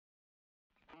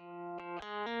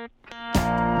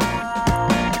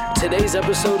Today's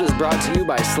episode is brought to you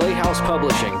by Slay House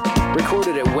Publishing,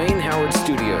 recorded at Wayne Howard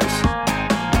Studios.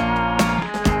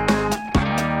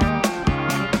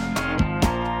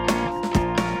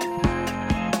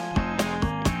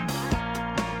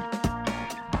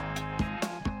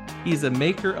 He's a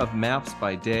maker of maps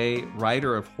by day,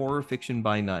 writer of horror fiction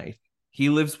by night. He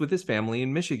lives with his family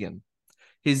in Michigan.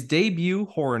 His debut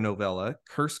horror novella,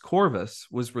 Curse Corvus,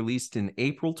 was released in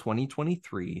April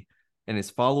 2023, and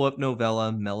his follow-up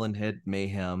novella, Melonhead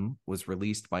Mayhem, was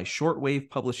released by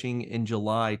Shortwave Publishing in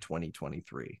July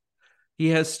 2023. He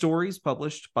has stories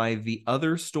published by the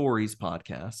Other Stories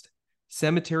podcast,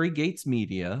 Cemetery Gates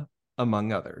Media,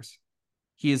 among others.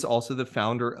 He is also the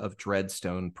founder of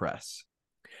Dreadstone Press.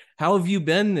 How have you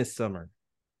been this summer?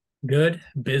 Good,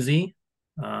 busy.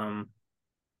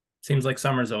 Seems like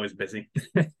summer's always busy,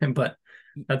 but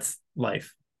that's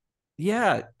life.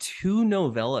 Yeah, 2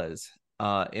 novellas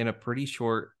in a pretty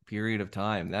short period of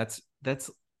time. That's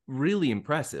really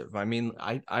impressive. I mean,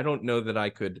 I don't know that I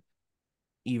could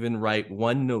even write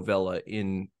one novella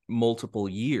in multiple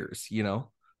years, you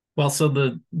know? Well, so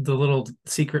the little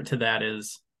secret to that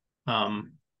is I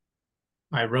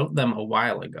wrote them a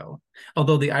while ago.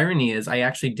 Although the irony is I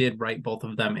actually did write both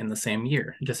of them in the same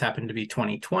year. It just happened to be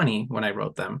 2020 when I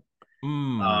wrote them.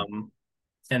 And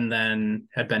then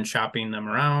had been shopping them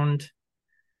around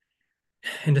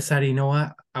and decided, you know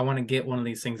what, I want to get one of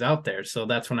these things out there. So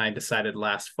that's when I decided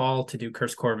last fall to do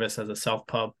Curse Corvus as a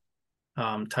self-pub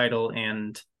title.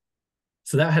 And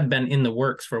so that had been in the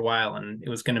works for a while, and it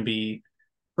was going to be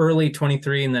early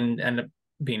 23 and then end up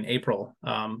being April.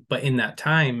 But in that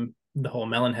time, the whole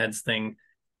Melonheads thing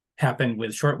happened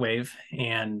with Shortwave,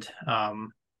 and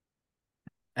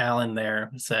Alan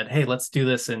there said, hey, let's do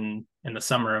this in the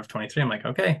summer of 23. I'm like,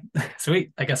 okay,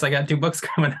 sweet. I guess I got 2 books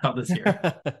coming out this year.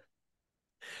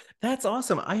 That's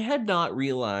awesome. I had not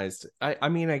realized. I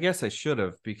mean, I guess I should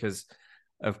have, because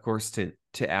of course to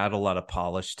add a lot of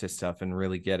polish to stuff and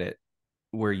really get it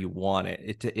where you want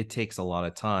it takes a lot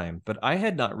of time. But I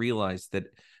had not realized that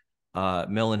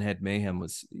Melonhead Mayhem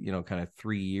was, kind of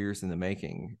 3 years in the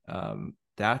making.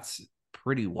 That's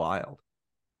pretty wild.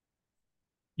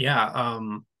 Yeah.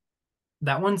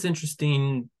 That one's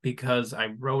interesting because I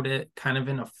wrote it kind of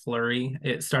in a flurry.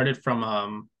 It started from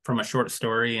a short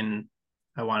story, and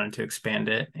I wanted to expand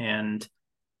it. And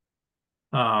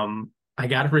I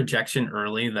got a rejection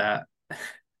early that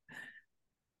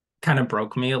kind of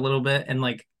broke me a little bit. And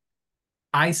like,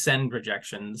 I send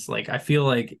rejections. Like, I feel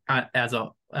like as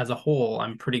a whole,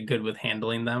 I'm pretty good with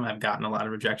handling them. I've gotten a lot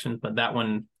of rejections, but that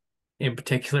one in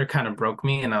particular kind of broke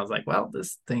me. And I was like, well,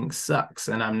 this thing sucks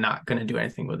and I'm not going to do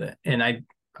anything with it. And I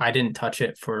didn't touch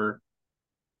it for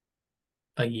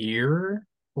a year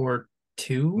or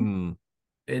 2.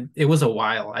 It was a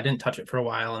while. I didn't touch it for a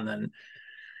while. And then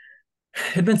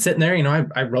it'd been sitting there,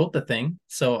 I wrote the thing.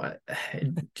 So it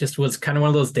just was kind of one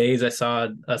of those days I saw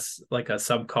a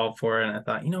sub call for it. And I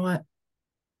thought, you know what?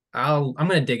 I'm going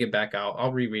to dig it back out.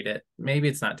 I'll reread it. Maybe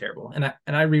it's not terrible. And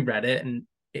I reread it, and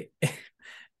it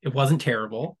wasn't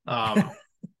terrible.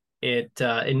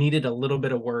 It needed a little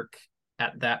bit of work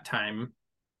at that time,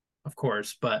 of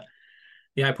course, but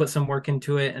yeah, I put some work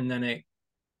into it, and then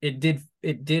it did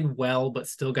well, but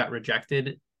still got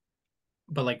rejected.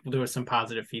 But like, there was some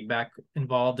positive feedback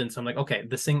involved, and so I'm like, okay,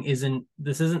 this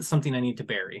isn't something I need to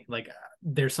bury. Like,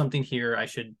 there's something here. I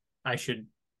should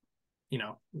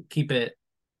keep it,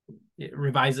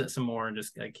 revise it some more, and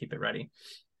just keep it ready.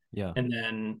 Yeah.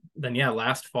 And then yeah,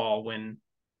 last fall when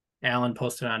Alan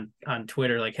posted on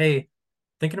Twitter, like, hey,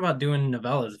 thinking about doing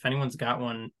novellas. If anyone's got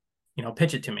one,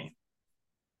 pitch it to me.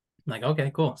 I'm like,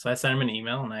 okay, cool. So I sent him an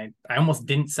email, and I almost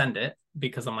didn't send it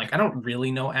because I'm like, I don't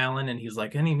really know Alan. And he's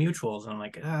like, any mutuals? And I'm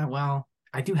like, well,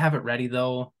 I do have it ready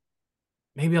though.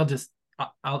 Maybe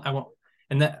I won't.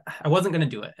 And that I wasn't going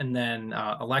to do it. And then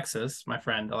Alexis, my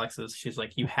friend Alexis, she's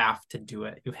like, you have to do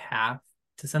it. You have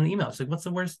to send the email. She's like, what's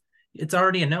the worst? It's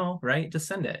already a no, right? Just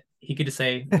send it. He could just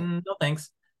say, no, thanks.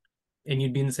 And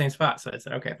you'd be in the same spot. So I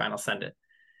said, okay, fine, I'll send it.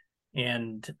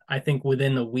 And I think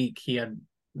within a week he had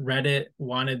read it,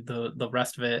 wanted the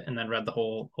rest of it, and then read the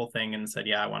whole thing and said,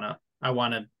 yeah, I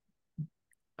want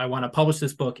to publish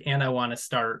this book, and I want to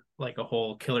start like a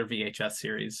whole killer VHS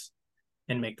series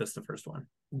and make this the first one.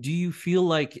 Do you feel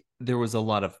like there was a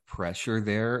lot of pressure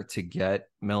there to get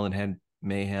Melonhead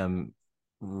Mayhem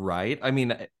right? I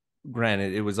mean,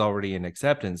 granted, it was already in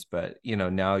acceptance, but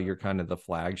now you're kind of the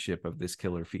flagship of this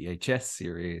killer VHS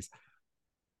series.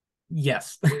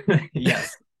 Yes.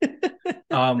 Yes.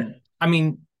 I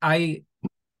mean, there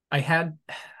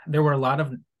were a lot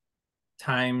of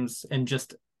times, and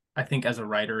just, I think as a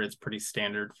writer, it's pretty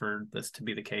standard for this to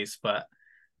be the case, but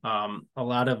A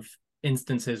lot of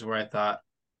instances where I thought,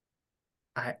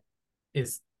 I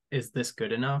is is this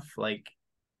good enough? Like,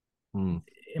 Mm.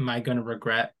 am I going to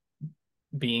regret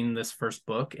being this first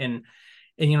book? And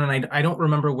and I don't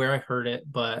remember where I heard it,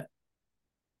 but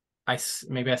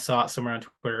maybe I saw it somewhere on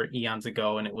Twitter eons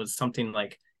ago, and it was something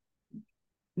like,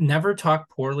 never talk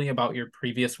poorly about your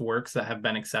previous works that have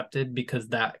been accepted, because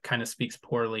that kind of speaks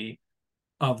poorly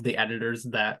of the editors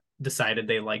that decided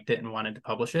they liked it and wanted to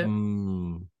publish it.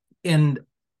 Mm. And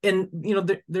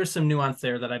there's some nuance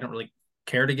there that I don't really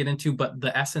care to get into, but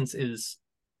the essence is,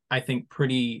 I think,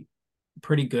 pretty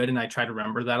good, and I try to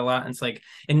remember that a lot. And it's like,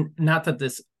 and not that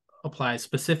this applies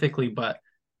specifically, but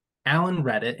Alan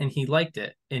read it and he liked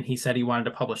it and he said he wanted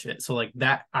to publish it. So like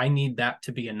that, I need that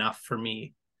to be enough for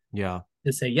me Yeah.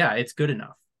 to say, yeah, it's good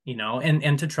enough,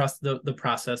 and to trust the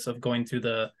process of going through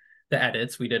the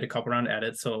edits. We did a couple round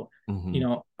edits, so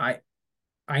Mm-hmm.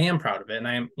 I am proud of it, and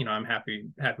I am, I'm happy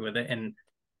with it.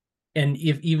 And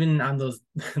if even on those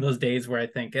those days where I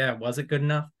think, yeah, was it good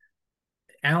enough?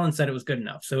 Alan said it was good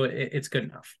enough, so it's good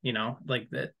enough. Like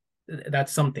that.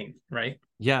 That's something, right?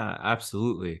 Yeah,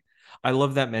 absolutely. I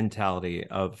love that mentality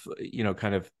of,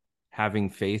 kind of having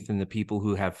faith in the people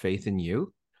who have faith in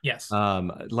you. Yes.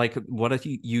 Like what a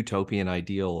utopian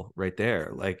ideal right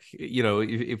there. Like,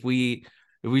 if we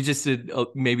just did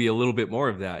maybe a little bit more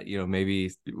of that,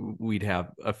 maybe we'd have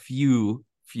a few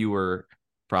fewer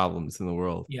problems in the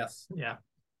world. Yes. Yeah.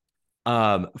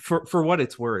 For what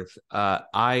it's worth,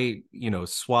 I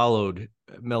swallowed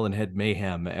Melonhead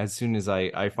Mayhem as soon as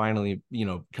I finally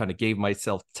kind of gave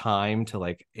myself time to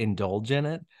like indulge in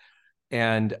it.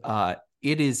 And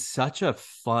it is such a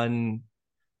fun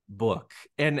book,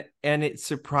 and it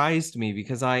surprised me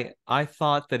because I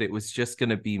thought that it was just going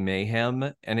to be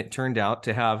mayhem, and it turned out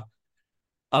to have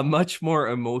a much more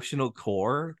emotional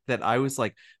core that I was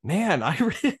like, man, I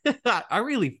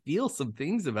really feel some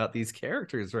things about these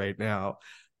characters right now.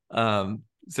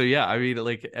 So yeah, I mean,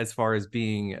 like as far as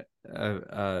being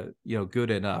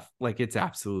good enough, like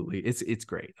it's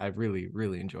great. I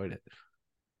really enjoyed it.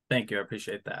 Thank you. I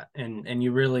appreciate that. And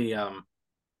you really,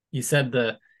 you said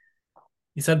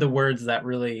the words that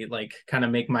really like kind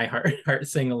of make my heart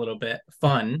sing a little bit.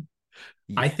 Fun.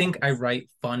 I Yes. think I write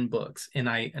fun books, and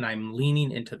I'm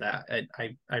leaning into that.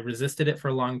 I resisted it for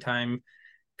a long time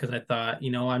because I thought,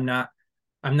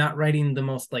 I'm not writing the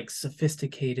most like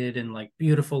sophisticated and like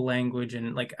beautiful language,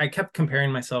 and like I kept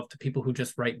comparing myself to people who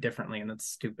just write differently, and that's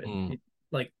stupid. Mm,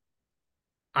 Like,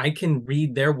 I can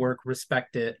read their work,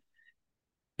 respect it,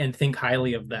 and think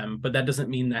highly of them, but that doesn't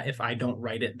mean that if I don't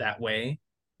write it that way,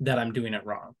 that I'm doing it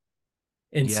wrong.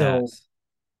 And so yes.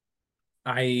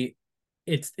 I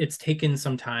it's taken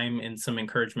some time and some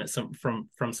encouragement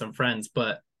from some friends,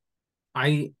 but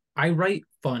I write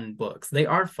fun books. They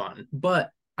are fun, but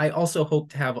I also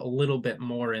hope to have a little bit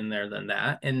more in there than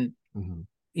that. And Mhm.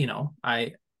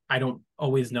 I don't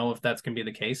always know if that's going to be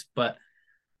the case, but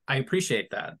I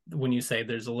appreciate that when you say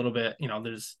there's a little bit,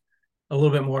 there's a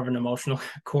little bit more of an emotional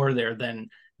core there than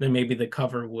maybe the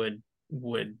cover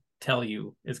would tell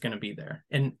you is going to be there.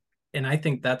 And I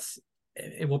think that's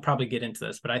it. Will probably get into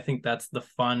this, but I think that's the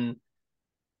fun,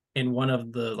 and one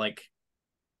of the like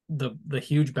the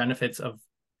huge benefits of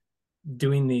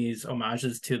doing these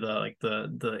homages to the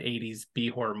 80s B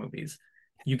horror movies.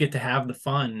 You get to have the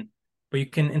fun, but you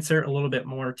can insert a little bit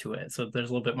more to it, so there's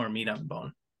a little bit more meat on the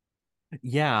bone.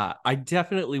 Yeah, I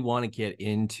definitely want to get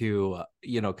into,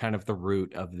 kind of the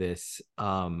root of this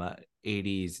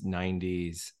 80s,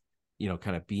 90s,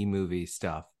 kind of B movie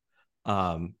stuff.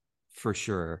 For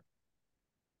sure.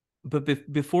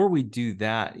 But before we do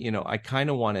that, I kind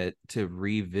of wanted to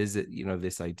revisit,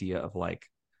 this idea of like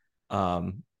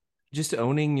um just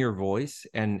owning your voice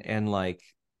and like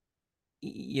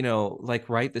like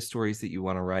write the stories that you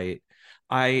want to write.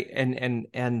 I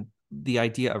and the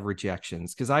idea of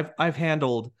rejections, because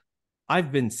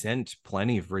I've been sent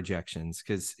plenty of rejections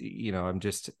because I'm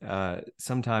just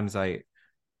sometimes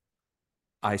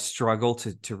I struggle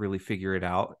to really figure it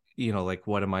out, like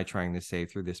what am I trying to say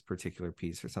through this particular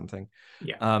piece or something.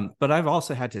 Yeah. But I've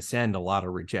also had to send a lot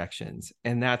of rejections,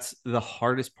 and that's the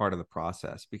hardest part of the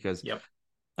process because Yep.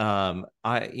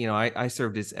 I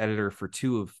served as editor for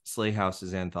two of Slay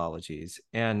House's anthologies,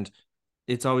 and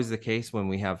it's always the case when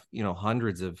we have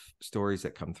hundreds of stories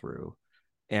that come through,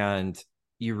 and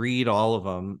you read all of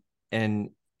them, and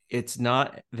it's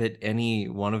not that any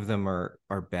one of them are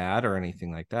bad or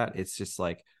anything like that. It's just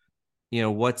like,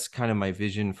 what's kind of my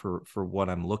vision for what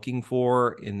I'm looking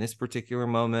for in this particular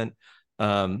moment.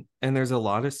 And there's a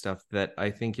lot of stuff that I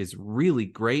think is really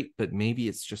great, but maybe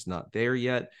it's just not there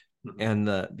yet. Mm-hmm.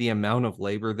 And the amount of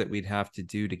labor that we'd have to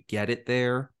do to get it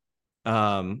there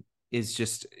is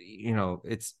just,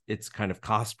 it's kind of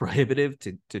cost prohibitive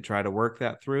to try to work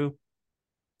that through,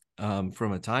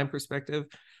 from a time perspective,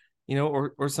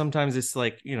 or sometimes it's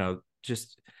like,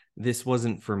 just this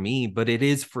wasn't for me, but it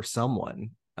is for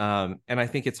someone. And I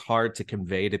think it's hard to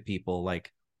convey to people,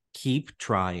 like, keep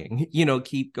trying,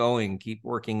 keep going, keep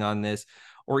working on this,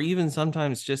 or even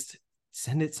sometimes just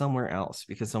send it somewhere else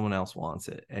because someone else wants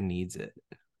it and needs it.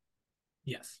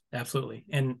 Yes, absolutely.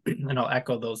 And I'll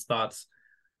echo those thoughts.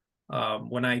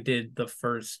 When I did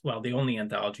the only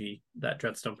anthology that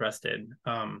Dreadstone Press did,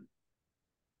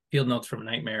 Field Notes from a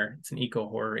Nightmare, it's an eco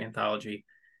horror anthology.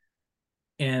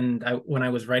 And when I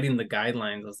was writing the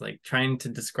guidelines, I was like trying to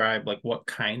describe like what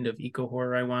kind of eco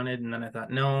horror I wanted, and then I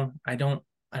thought, no, I don't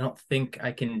think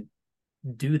I can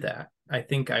do that. I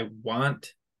think I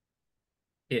want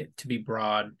it to be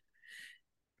broad,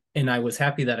 and I was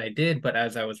happy that I did. But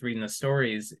as I was reading the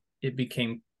stories, it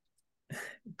became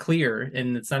clear,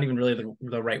 and it's not even really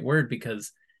the right word,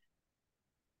 because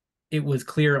it was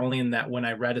clear only in that when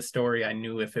I read a story, I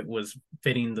knew if it was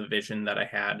fitting the vision that I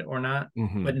had or not.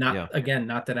 But Yeah.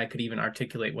 not that I could even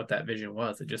articulate what that vision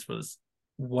was. It just was,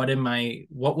 what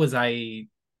was I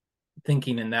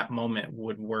thinking in that moment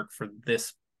would work for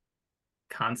this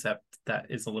concept that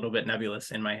is a little bit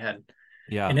nebulous in my head.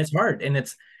 Yeah. And it's hard.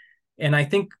 And I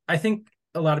think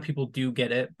a lot of people do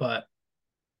get it, but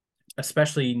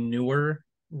especially newer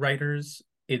writers,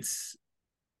 it's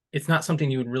not something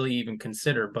you would really even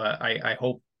consider, but I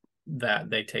hope that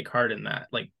they take heart in that.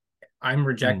 Like, I'm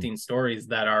rejecting stories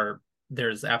that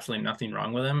there's absolutely nothing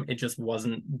wrong with them. It just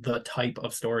wasn't the type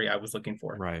of story I was looking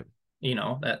for. Right.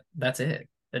 That's it.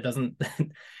 It doesn't,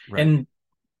 Right. and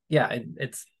yeah,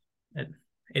 it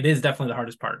is definitely the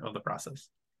hardest part of the process.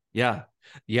 Yeah.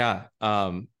 Yeah.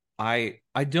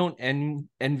 I don't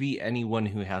envy anyone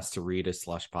who has to read a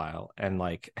slush pile and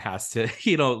like has to,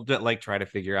 like try to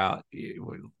figure out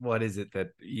what is it that,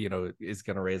 is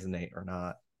going to resonate or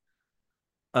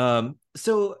not.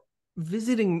 So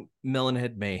visiting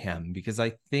Melonhead Mayhem, because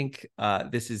I think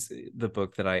this is the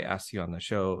book that I asked you on the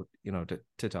show,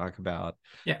 to talk about,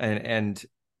 Yeah. and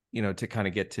to kind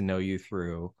of get to know you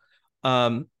through.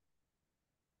 Um,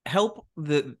 help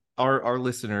our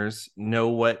listeners know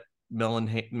what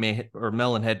Melonhead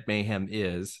Mayhem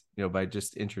is, by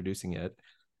just introducing it,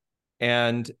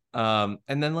 and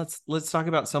then let's talk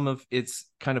about some of its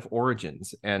kind of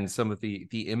origins and some of the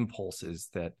impulses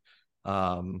that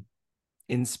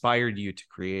inspired you to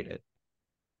create it.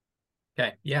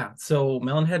 Okay. Yeah. So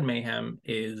Melonhead Mayhem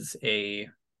is a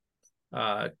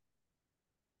uh,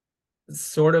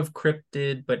 sort of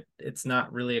cryptid, but it's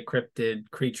not really a cryptid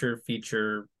creature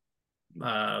feature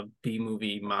B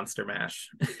movie monster mash.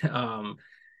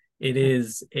 It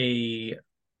is a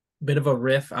bit of a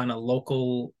riff on a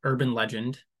local urban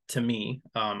legend to me,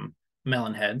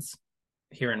 Melonheads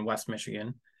here in West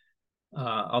Michigan.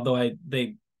 Although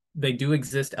they do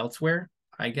exist elsewhere,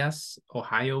 I guess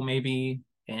Ohio maybe,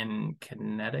 and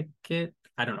Connecticut.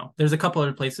 I don't know. There's a couple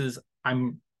other places.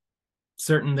 I'm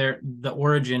certain the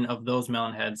origin of those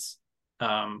Melonheads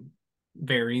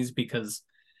varies, because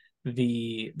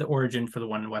the origin for the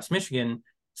one in West Michigan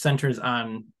centers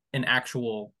on an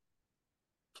actual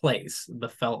place, the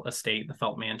Felt Estate, the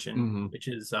Felt Mansion, which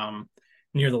is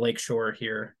near the lake shore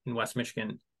here in West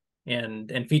Michigan,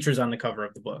 and features on the cover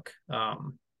of the book.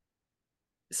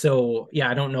 So yeah,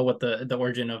 I don't know what the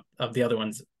origin of the other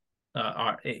ones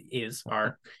are.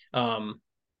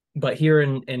 But here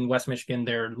in West Michigan,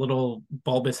 they're little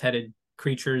bulbous headed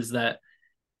creatures that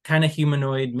kind of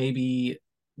humanoid, maybe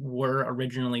were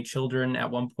originally children at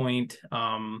one point.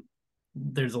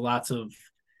 There's lots of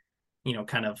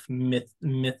kind of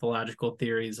mythological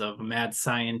theories of a mad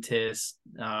scientist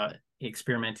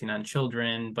experimenting on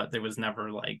children, but there was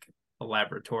never like a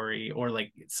laboratory or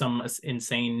like some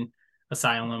insane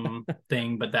asylum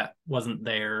thing, but that wasn't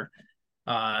there.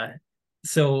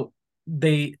 So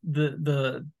the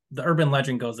urban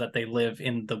legend goes that they live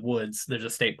in the woods. There's a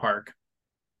state park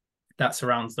that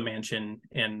surrounds the mansion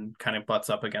and kind of butts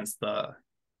up against the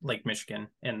Lake Michigan,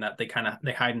 and that they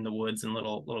hide in the woods and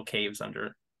little caves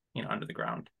under the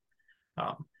ground.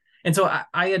 And so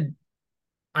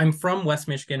I'm from West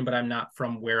Michigan, but I'm not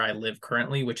from where I live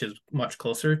currently, which is much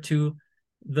closer to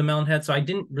the Melonhead. So I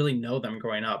didn't really know them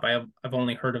growing up. I've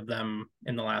only heard of them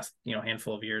in the last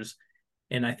handful of years.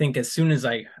 And I think as soon as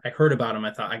I heard about them,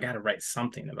 I thought I got to write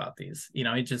something about these.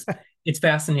 It's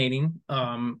fascinating.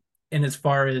 And as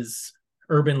far as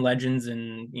urban legends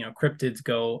and cryptids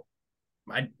go,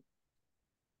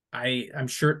 I'm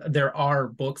sure there are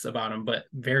books about them, but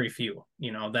very few,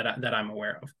 that I'm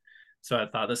aware of. So I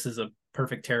thought this is a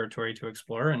perfect territory to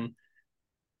explore, and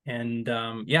And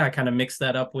yeah, I kind of mixed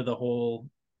that up with a whole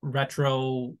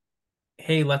retro,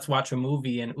 hey, let's watch a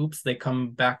movie, and oops, they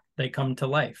come back, they come to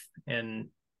life, and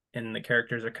the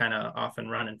characters are kind of off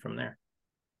and running from there.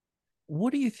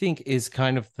 What do you think is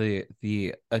kind of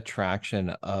the attraction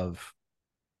of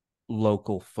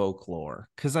local folklore?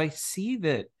 Because I see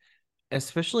that,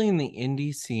 especially in the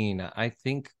indie scene, I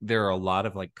think there are a lot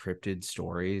of like cryptid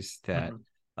stories that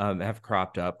Mhm. have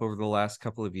cropped up over the last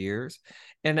couple of years.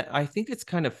 And I think it's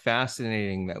kind of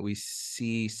fascinating that we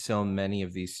see so many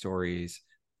of these stories,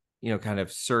 kind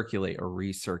of circulate or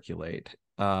recirculate,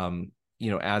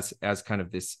 as kind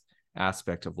of this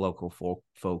aspect of local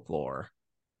folklore.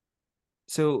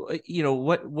 So,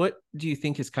 what do you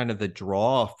think is kind of the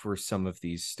draw for some of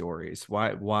these stories?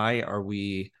 Why are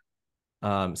we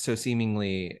so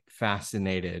seemingly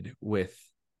fascinated with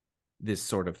this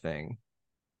sort of thing?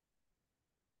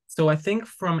 So I think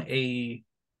from a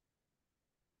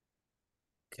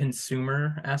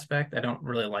consumer aspect, I don't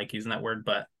really like using that word,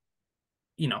 but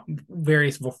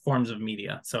various forms of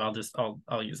media. So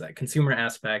I'll use that consumer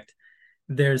aspect.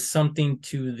 There's something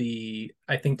to the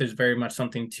I think there's very much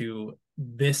something to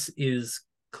this is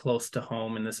close to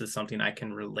home, and this is something I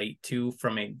can relate to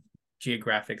from a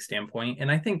geographic standpoint. And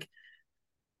I think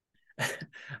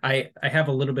I have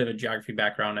a little bit of a geography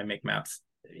background. I make maps,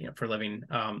 for a living.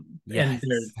 And there's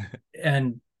Yes.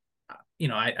 and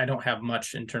I don't have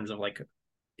much in terms of like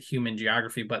human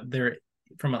geography, but there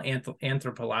from an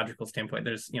anthropological standpoint,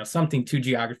 there's something to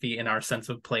geography in our sense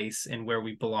of place and where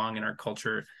we belong in our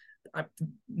culture. I,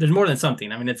 there's more than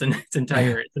something. I mean, it's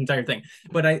entire thing.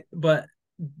 But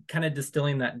kind of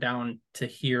distilling that down to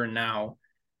here and now,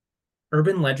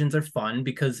 urban legends are fun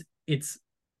because it's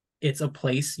a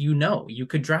place, you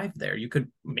could drive there, you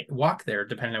could walk there,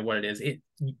 depending on what it is.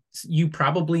 You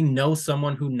probably know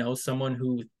someone who knows someone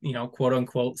who, quote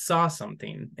unquote, saw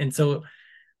something. And so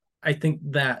I think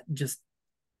that just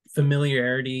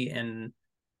familiarity and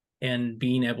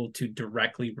being able to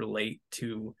directly relate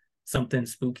to something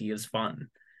spooky is fun.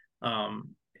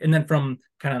 And then from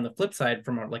kind of on the flip side,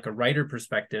 from like a writer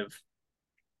perspective,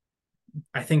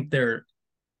 I think they're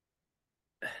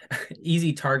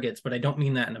easy targets, but I don't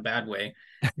mean that in a bad way,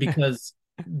 because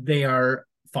they are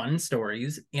fun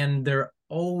stories and they're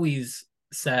always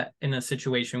set in a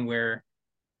situation where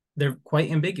they're quite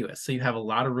ambiguous. So you have a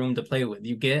lot of room to play with.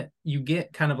 You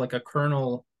get kind of like a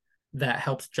kernel that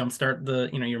helps jumpstart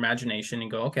your imagination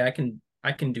and go, okay,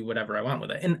 I can do whatever I want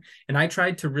with it. And I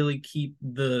tried to really keep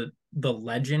the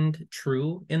legend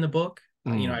true in the book. I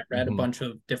read a Mm-hmm. bunch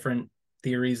of different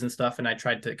theories and stuff, and I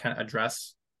tried to kind of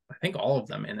address, I think, all of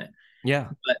them in it. Yeah.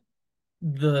 But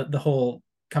the whole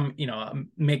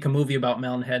make a movie about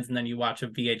melon heads and then you watch a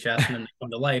VHS and then they come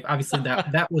to life. Obviously,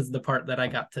 that was the part that I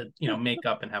got to make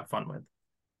up and have fun with.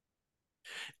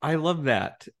 I love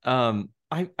that.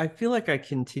 I feel like I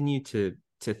continue to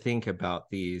think about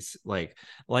these like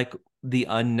the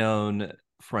unknown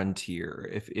frontier,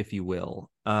 if you will,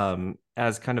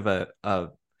 as kind of a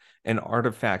an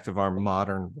artifact of our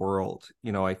modern world.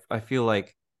 I feel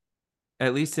like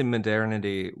at least in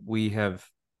modernity we have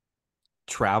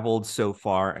traveled so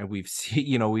far and we've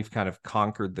seen, we've kind of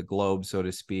conquered the globe, so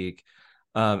to speak.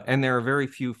 And there are very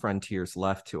few frontiers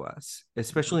left to us,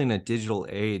 especially in a digital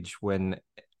age when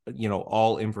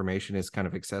all information is kind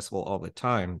of accessible all the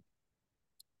time.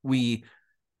 We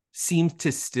seem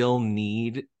to still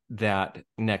need that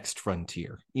next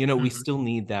frontier. We Mm-hmm. still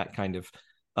need that kind of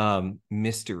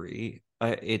mystery.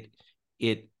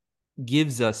 It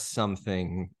gives us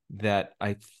something that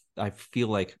I feel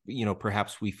like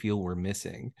perhaps we feel we're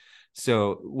missing.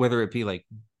 So whether it be like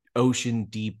ocean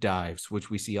deep dives, which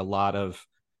we see a lot of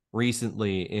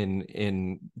recently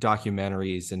in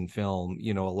documentaries and film,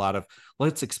 a lot of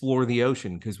let's explore the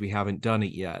ocean because we haven't done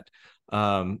it yet,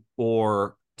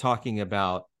 or talking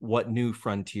about what new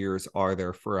frontiers are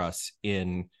there for us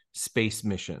in space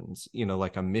missions,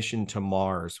 like a mission to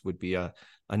Mars would be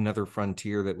another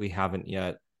frontier that we haven't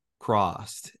yet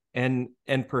crossed. And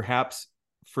perhaps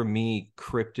for me,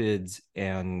 cryptids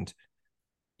and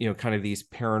kind of these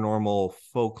paranormal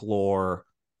folklore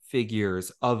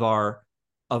figures of our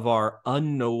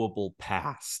unknowable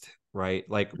past, right,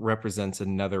 like represents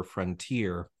another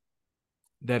frontier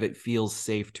that it feels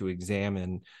safe to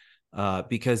examine,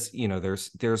 because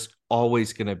there's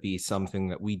always going to be something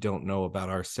that we don't know about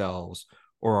ourselves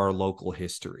or our local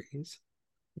histories.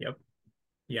 Yep.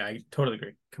 Yeah, I totally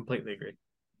agree. Completely agree.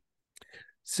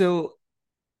 So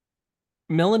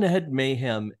Melonhead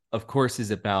Mayhem, of course,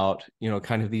 is about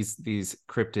kind of these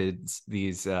cryptids,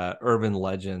 these urban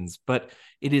legends, but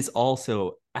it is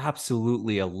also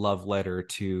absolutely a love letter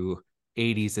to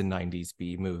 80s and 90s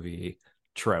B movie.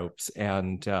 tropes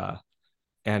and the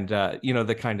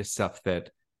kind of stuff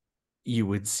that you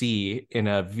would see in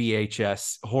a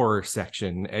VHS horror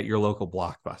section at your local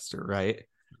Blockbuster, right?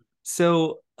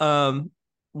 So,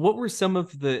 what were some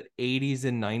of the 80s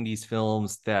and 90s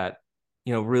films that,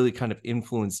 really kind of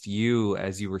influenced you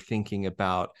as you were thinking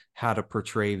about how to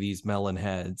portray these melon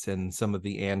heads and some of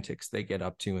the antics they get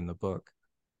up to in the book?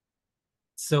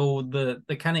 So the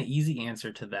kind of easy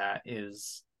answer to that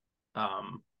is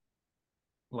um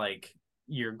like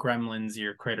your Gremlins,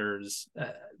 your Critters.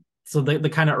 So the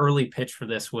kind of early pitch for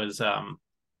this was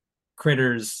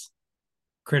Critters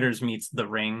meets The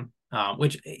Ring,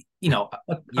 which a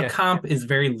Yeah. comp is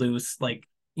very loose. Like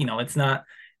it's not.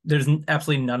 There's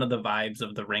absolutely none of the vibes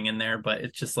of The Ring in there, but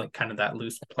it's just like kind of that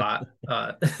loose plot,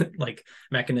 like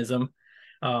mechanism.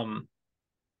 Um,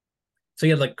 so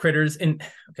you had like Critters, and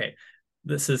okay,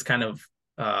 this is kind of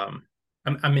I'm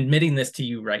admitting this to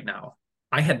you right now.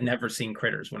 I had never seen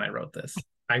Critters when I wrote this.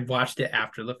 I watched it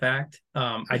after the fact.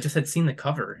 I just had seen the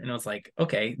cover and I was like,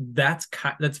 okay, that's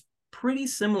pretty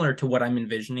similar to what I'm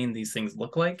envisioning these things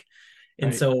look like. And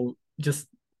Right. so just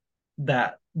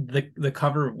that the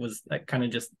cover was like kind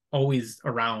of just always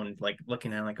around, like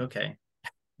looking at it, like, okay,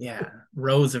 yeah,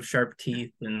 rows of sharp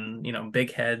teeth and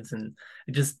big heads, and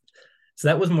it just so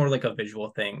that was more like a visual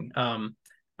thing.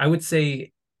 I would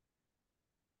say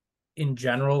in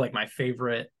general, like my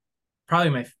favorite,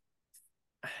 probably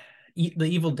the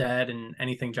Evil Dead and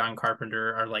anything John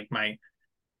Carpenter are like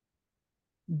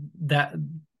that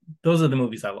those are the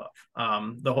movies I love.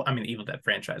 The whole, I mean, Evil Dead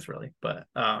franchise really, but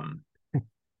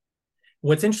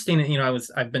what's interesting,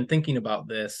 I've been thinking about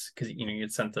this because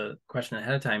you'd sent the question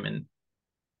ahead of time,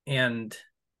 and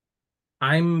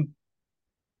I'm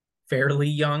fairly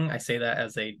young. I say that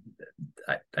as I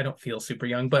don't feel super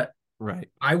young, but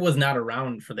Right. I was not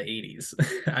around for the 80s.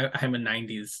 I'm a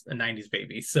 90s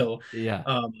baby. So Yeah.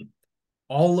 um,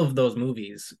 all of those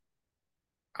movies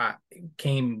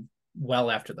came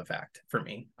well after the fact for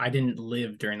me. I didn't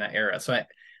live during that era. So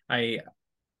I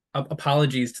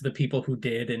apologies to the people who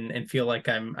did and feel like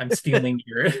I'm stealing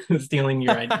your stealing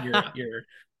your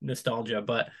nostalgia.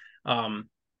 But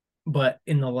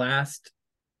in the last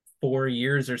 4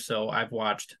 years or so, I've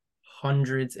watched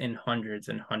hundreds and hundreds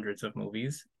and hundreds of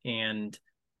movies, and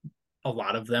a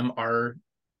lot of them are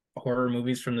horror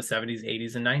movies from the 70s,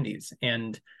 80s, and 90s.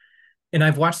 And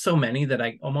I've watched so many that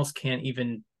I almost can't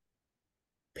even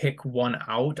pick one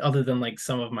out other than like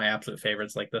some of my absolute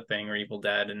favorites like The Thing or Evil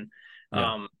Dead.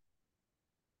 Yeah. Um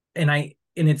and I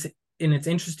and it's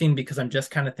interesting because I'm just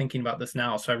kind of thinking about this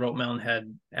now. So I wrote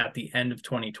Melonhead at the end of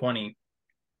 2020,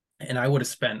 and I would have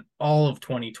spent all of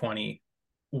 2020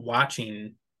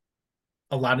 watching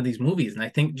a lot of these movies. And I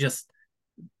think just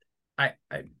I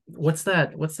what's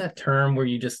that term where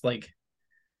you just like,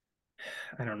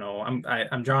 I don't know,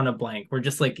 I'm drawing a blank. We're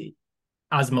just like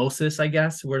osmosis, I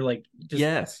guess. We're like just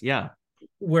Yes. Yeah.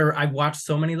 where I watched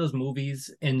so many of those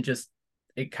movies and just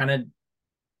it kind of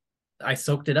I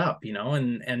soaked it up,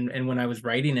 and when I was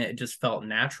writing it, it just felt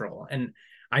natural. And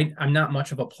I'm not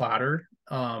much of a plotter.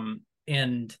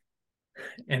 And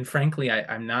frankly,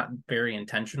 I'm not very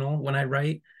intentional when I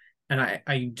write, and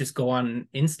I just go on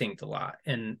instinct a lot.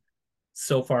 And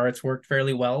so far it's worked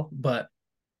fairly well, but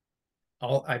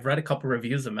I've read a couple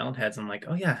reviews of Melonheads. I'm like,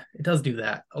 oh yeah, it does do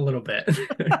that a little bit.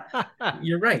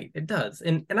 You're right, it does,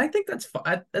 and I think that's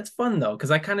fun. That's fun though,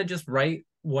 because I kind of just write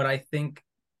what I think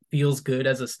feels good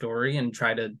as a story and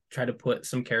try to put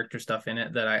some character stuff in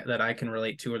it that I can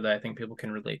relate to or that I think people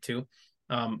can relate to.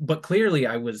 But clearly,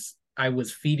 I was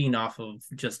feeding off of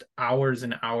just hours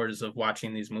and hours of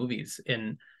watching these movies,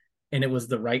 and it was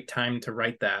the right time to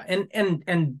write that.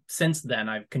 And since then,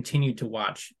 I've continued to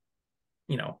watch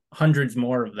hundreds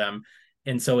more of them.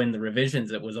 And so in the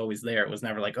revisions it was always there. It was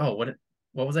never like, oh, what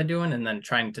was I doing, and then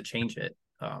trying to change it.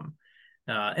 And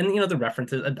the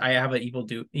references, I have an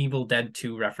Evil Dead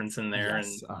 2 reference in there, and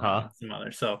Yes. Uh-huh. some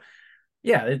others. So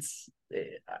yeah,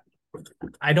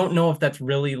 I don't know if that's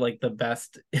really like the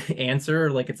best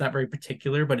answer. Like it's not very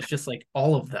particular, but it's just like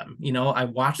all of them. I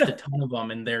watched a ton of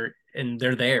them, and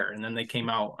they're there, and then they came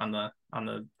out on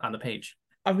the page.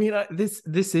 I mean, this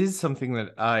is something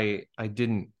that I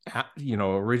didn't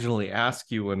originally ask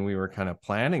you when we were kind of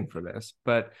planning for this,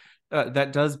 but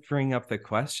that does bring up the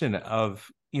question of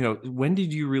when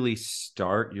did you really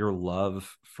start your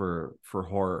love for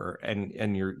horror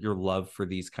and your love for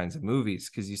these kinds of movies?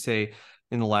 Because you say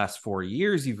in the last 4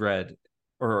 years you've read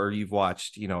or you've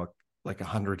watched like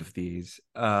 100 of these.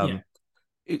 Yeah.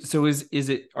 So is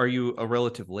it, are you a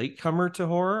relative latecomer to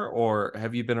horror, or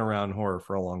have you been around horror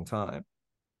for a long time?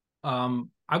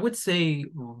 I would say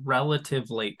relative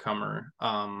latecomer.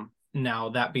 Now,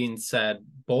 that being said,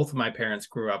 both of my parents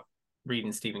grew up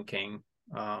reading Stephen King.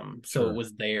 So it Sure.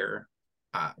 was there.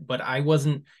 But I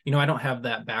wasn't, I don't have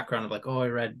that background of like, oh, I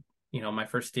read, my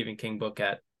first Stephen King book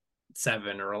at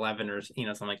 7 or 11 or,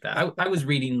 something like that. I was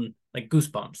reading like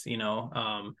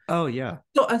Goosebumps, Oh yeah.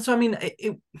 So I mean,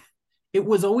 it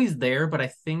was always there, but I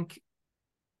think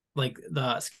like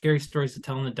the Scary Stories to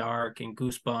Tell in the Dark and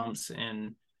Goosebumps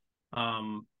and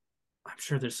um I'm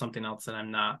sure there's something else that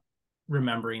I'm not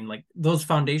remembering. Like those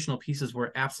foundational pieces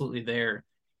were absolutely there.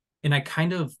 And I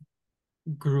kind of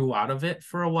grew out of it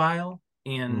for a while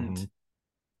Hmm.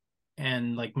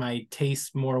 and like my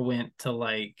taste more went to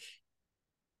like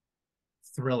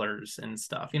thrillers and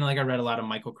stuff. Like I read a lot of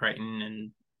Michael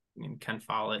Crichton and Ken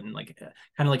Follett and like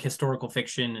kind of like historical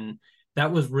fiction. And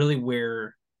that was really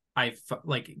where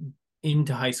like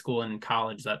into high school and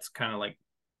college, that's kind of like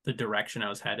the direction I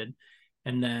was headed.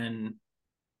 And then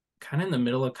kind of in the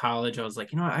middle of college, I was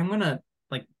like, I'm gonna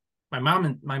like my mom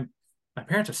and my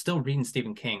parents are still reading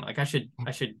Stephen King. Like I should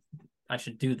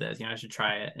do this. I should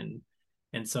try it.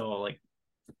 And so like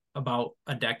about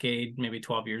a decade, maybe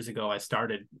 12 years ago, I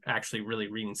started actually really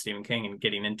reading Stephen King and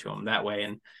getting into him that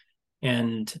way.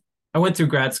 And I went through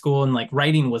grad school and like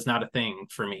writing was not a thing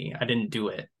for me. I didn't do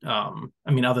it. I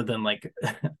mean, other than like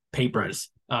Right. papers.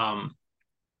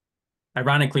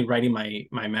 Ironically, writing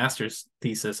my master's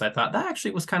thesis, I thought that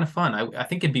actually was kind of fun. I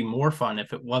think it'd be more fun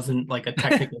if it wasn't like a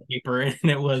technical paper and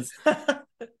it was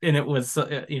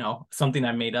something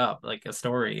I made up, like a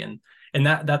story. And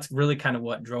that's really kind of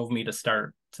what drove me to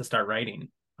start writing.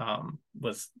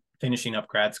 Was finishing up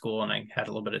grad school and I had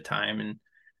a little bit of time.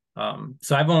 And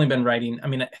so I've only been writing, I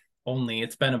mean,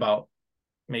 it's been about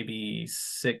maybe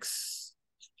 6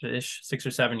 or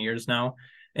 7 years now.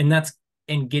 And that's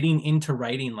and getting into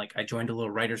writing, like I joined a little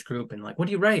writers group and like, what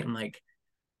do you write? I'm like,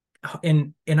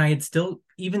 and I had still,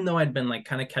 even though I'd been like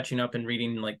kind of catching up and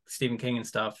reading like Stephen King and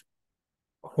stuff,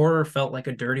 horror felt like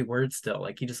a dirty word still.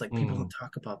 Like he just like, people don't Mm.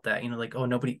 talk about that, like, oh,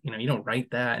 nobody, you don't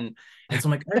write that. And so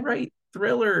I'm like, I write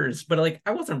thrillers, but like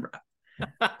I wasn't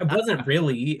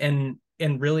really. And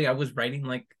really I was writing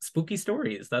like spooky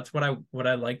stories. That's what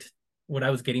I liked, what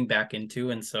I was getting back into.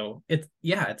 And so it's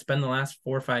been the last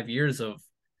 4 or 5 years of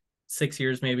 6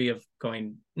 years maybe of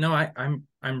going, no, I'm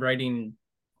writing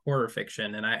horror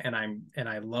fiction and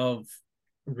I love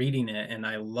reading it and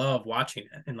I love watching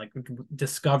it and like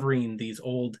discovering these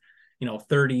old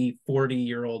 30-40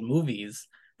 year old movies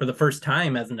for the first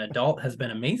time as an adult has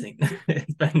been amazing.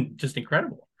 It's been just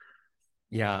incredible.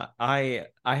 Yeah, I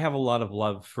have a lot of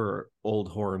love for old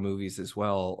horror movies as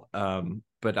well.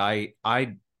 But I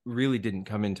really didn't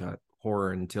come into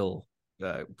horror until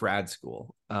grad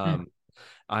school. Hmm.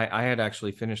 I had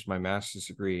actually finished my master's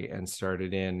degree and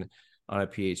started in on a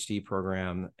PhD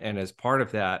program. And as part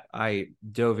of that, I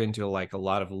dove into like a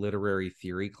lot of literary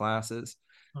theory classes.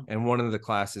 And one of the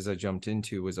classes I jumped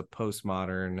into was a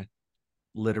postmodern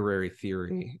literary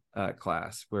theory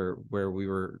class where we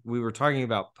were talking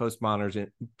about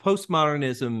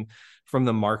postmodernism from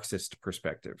the Marxist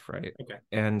perspective, right? Okay.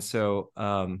 And so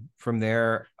from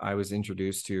there, I was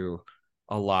introduced to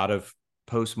a lot of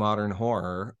postmodern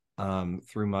horror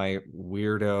through my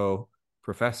weirdo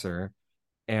professor,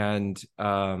 and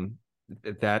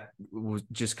that was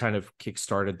just kind of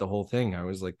kickstarted the whole thing. I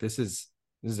was like, this is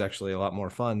actually a lot more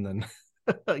fun than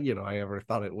I ever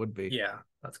thought it would be. Yeah,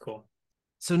 that's cool.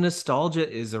 So nostalgia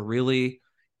is a really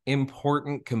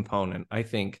important component, I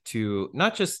think, to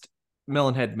not just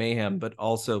Melonhead Mayhem, but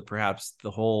also perhaps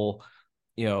the whole,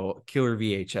 Killer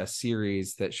VHS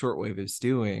series that Shortwave is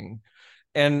doing.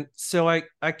 And so I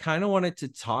kind of wanted to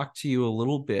talk to you a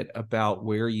little bit about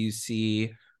where you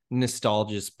see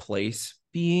nostalgia's place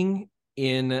being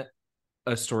in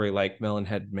a story like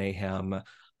Melonhead Mayhem,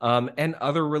 and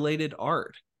other related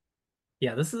art.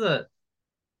 Yeah, this is a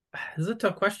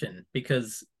tough question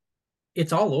because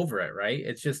it's all over it, right?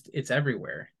 It's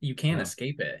everywhere. You can't Yeah.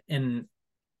 escape it. And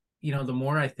the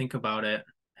more I think about it,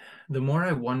 the more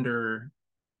I wonder,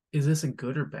 is this a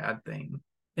good or bad thing?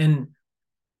 And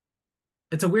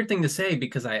it's a weird thing to say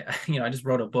because I just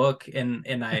wrote a book and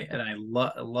I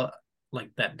love like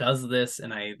that does this,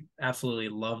 and I absolutely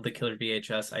love the Killer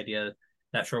VHS idea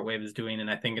that Shortwave is doing,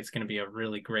 and I think it's going to be a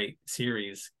really great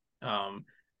series. Um,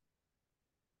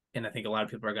 and I think a lot of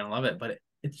people are going to love it, but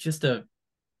it's just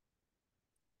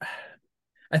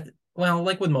well,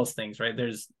 like with most things, right?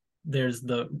 There's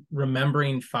the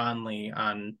remembering fondly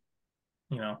on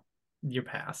you know your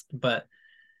past, but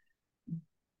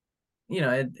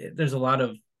there's a lot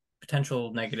of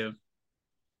potential negative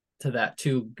to that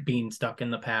too, being stuck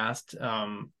in the past,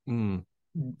 Mm.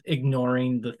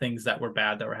 ignoring the things that were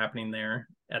bad that were happening there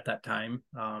at that time.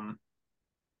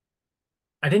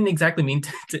 I didn't exactly mean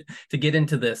to get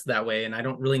into this that way, and I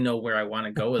don't really know where I want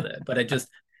to go with it. But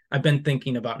I've been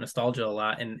thinking about nostalgia a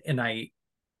lot, and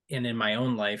in my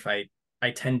own life,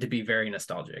 I tend to be very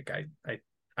nostalgic.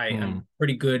 I am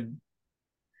pretty good.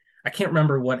 I can't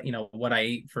remember what I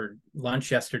ate for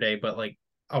lunch yesterday, but like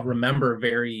I'll remember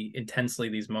very intensely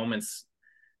these moments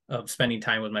of spending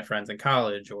time with my friends in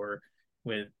college or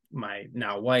with my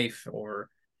now wife or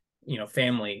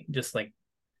family, just like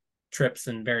trips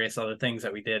and various other things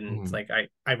that we did. And it's Mm. like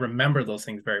I remember those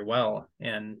things very well,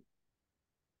 and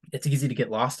it's easy to get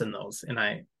lost in those, and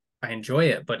I enjoy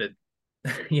it, but it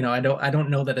I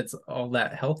don't know that it's all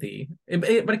that healthy. But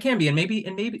it can be, and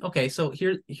maybe okay, so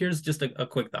here's just a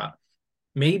quick thought.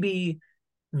 Maybe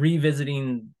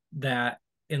revisiting that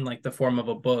in like the form of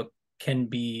a book can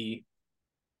be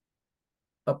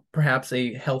perhaps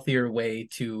a healthier way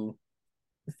to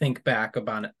think back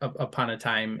upon a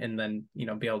time, and then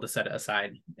be able to set it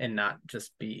aside and not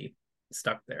just be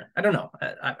stuck there. I don't know.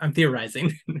 I'm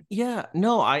theorizing. Yeah,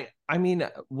 no, I mean,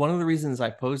 one of the reasons I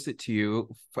posed it to you,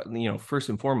 first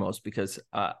and foremost, because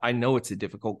I know it's a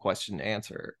difficult question to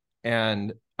answer,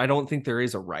 and I don't think there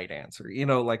is a right answer.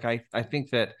 Like I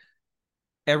think that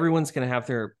everyone's going to have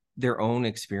their own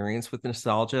experience with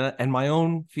nostalgia, and my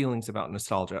own feelings about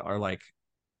nostalgia are like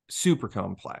super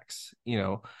complex.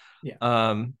 Yeah.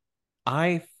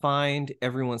 I find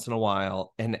every once in a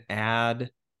while an ad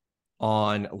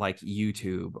on like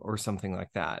YouTube or something like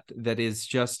that is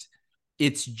just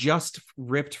it's just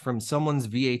ripped from someone's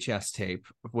VHS tape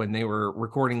when they were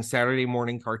recording Saturday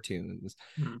morning cartoons.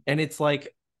 Mm. And it's like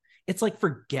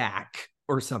for GAC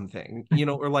or something,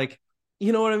 or like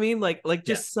what I mean? Like Yeah.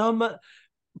 just some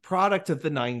product of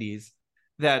the 90s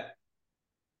that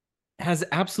has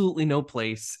absolutely no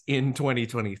place in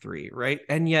 2023, right?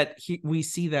 And yet we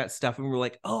see that stuff and we're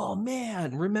like, oh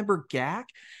man, remember GAC?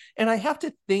 And I have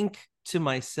to think to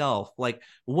myself, like,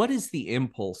 what is the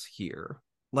impulse here?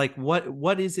 Like,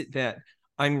 what is it that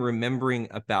I'm remembering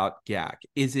about GAC?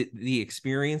 Is it the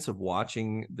experience of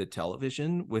watching the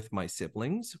television with my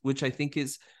siblings, which I think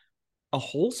is a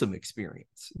wholesome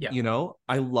experience? Yeah.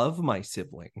 I love my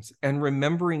siblings, and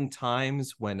remembering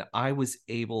times when I was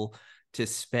able to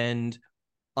spend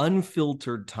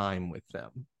unfiltered time with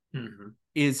them Mm-hmm.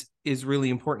 is really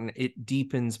important. It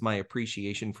deepens my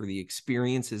appreciation for the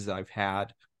experiences I've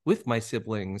had with my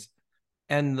siblings,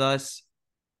 and thus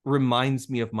reminds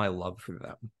me of my love for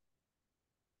them.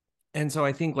 And so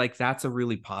I think like that's a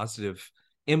really positive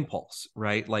impulse,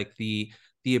 right? Like the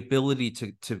ability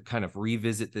to kind of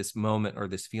revisit this moment or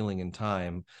this feeling in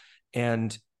time,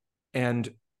 and and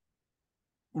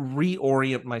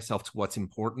reorient myself to what's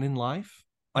important in life.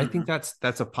 I Mm-hmm. think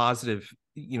that's a positive,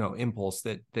 impulse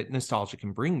that nostalgia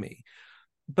can bring me.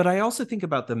 But I also think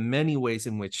about the many ways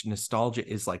in which nostalgia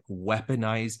is like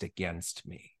weaponized against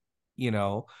me. You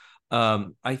know,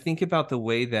 I think about the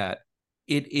way that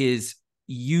it is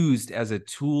used as a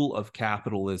tool of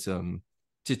capitalism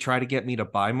to try to get me to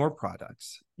buy more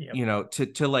products. Yep.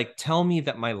 To like tell me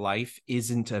that my life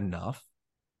isn't enough,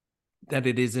 that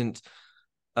it isn't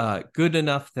good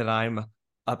enough, that I'm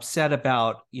upset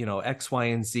about, X, Y,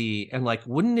 and Z. And like,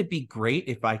 wouldn't it be great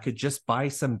if I could just buy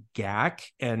some GAC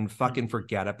and fucking Mm-hmm.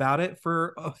 forget about it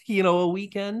for, a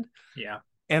weekend? Yeah.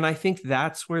 And I think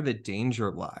that's where the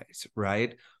danger lies,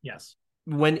 right? Yes.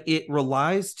 When it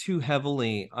relies too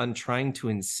heavily on trying to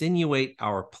insinuate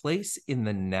our place in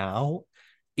the now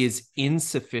is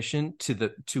insufficient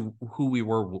to who we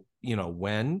were,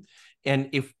 when. And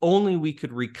if only we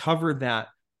could recover that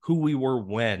who we were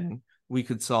when, we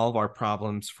could solve our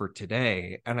problems for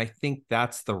today. And I think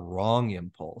that's the wrong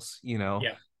impulse. Yeah.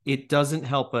 It doesn't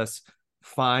help us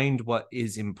find what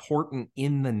is important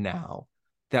in the now,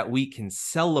 that we can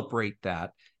celebrate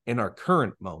that in our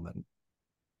current moment.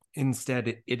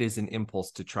 Instead, it is an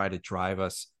impulse to try to drive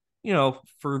us,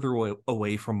 further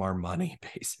away from our money,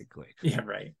 basically. Yeah.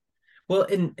 Right. Well,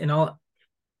 in all,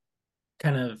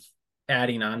 kind of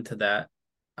adding on to that,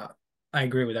 uh, I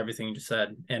agree with everything you just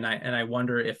said, and I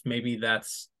wonder if maybe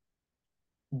that's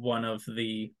one of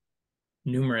the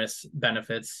numerous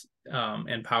benefits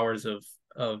and powers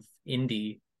of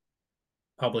indie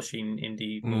publishing,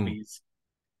 indie Mm. movies,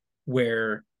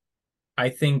 where I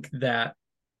think that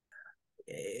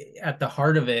at the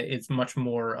heart of it, it's much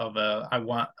more of a I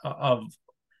want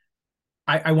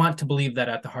to believe that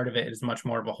at the heart of it is much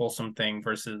more of a wholesome thing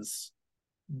versus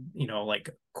like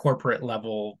corporate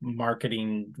level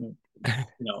marketing,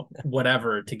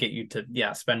 whatever, to get you to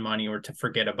spend money or to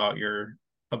forget about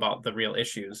the real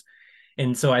issues.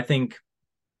 And so I think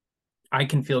I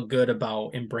can feel good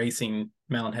about embracing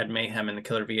Melonhead Mayhem and the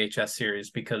Killer VHS series,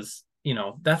 because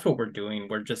that's what we're doing.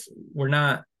 We're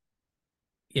not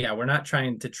yeah, we're not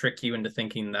trying to trick you into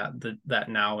thinking that that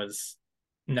now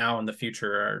and the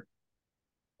future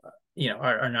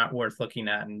are, are not worth looking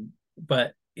at. And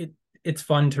but it's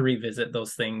fun to revisit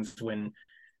those things when,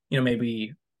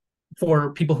 maybe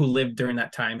for people who lived during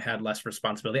that time had less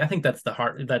responsibility. I think that's the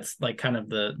heart. That's like kind of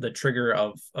the trigger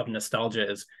of nostalgia,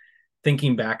 is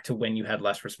thinking back to when you had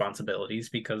less responsibilities,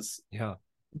 because Yeah.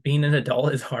 being an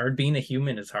adult is hard. Being a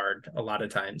human is hard a lot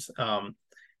of times.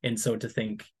 And so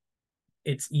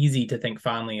it's easy to think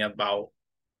fondly about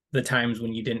the times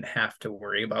when you didn't have to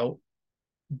worry about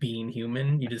being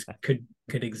human. You just could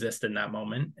exist in that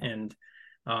moment. And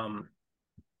um,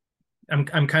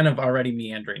 I'm kind of already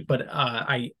meandering, but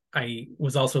I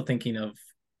was also thinking of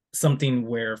something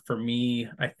where, for me,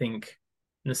 I think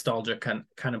nostalgia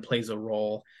kind of plays a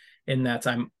role in that.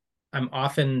 I'm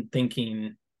often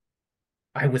thinking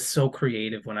I was so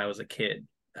creative when I was a kid.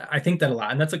 I think that a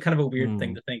lot, and that's a kind of a weird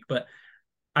thing to think, but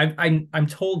I'm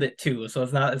told it too, so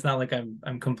it's not like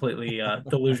I'm completely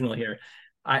delusional here.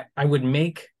 I would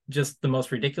make just the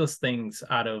most ridiculous things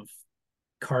out of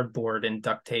cardboard and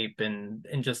duct tape, and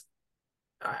just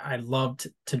I loved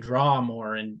to draw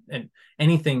more, and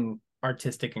anything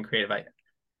artistic and creative.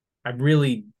 I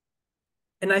really,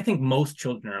 and I think most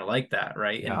children are like that,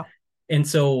 right? Yeah. And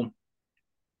so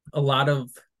a lot of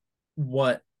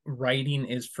what writing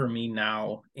is for me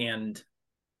now, and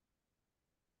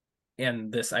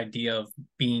this idea of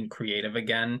being creative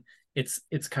again, it's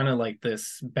kind of like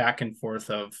this back and forth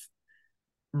of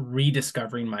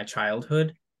rediscovering my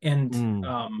childhood. And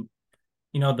Mm.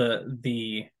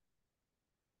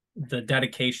 the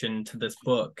dedication to this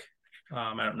book,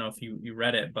 I don't know if you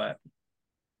read it, but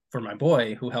for my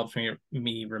boy, who helps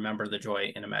me remember the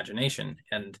joy in imagination.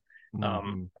 And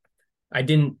Mm-hmm. I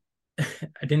didn't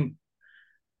I didn't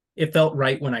it felt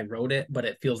right when I wrote it, but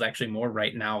it feels actually more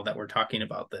right now that we're talking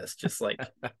about this. Just like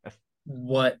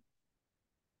what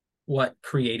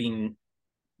creating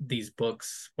these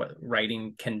books, what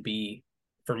writing can be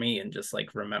for me, and just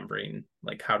like remembering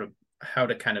like how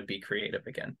to kind of be creative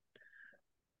again.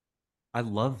 I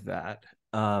love that.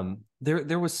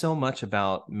 There was so much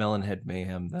about Melonhead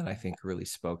Mayhem that I think really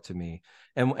spoke to me,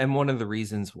 and one of the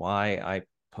reasons why I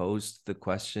posed the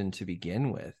question to begin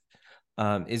with,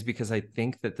 is because I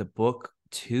think that the book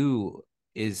too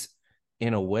is,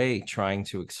 in a way, trying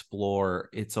to explore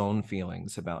its own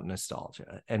feelings about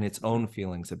nostalgia and its own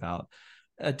feelings about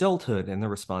adulthood and the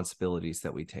responsibilities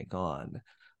that we take on.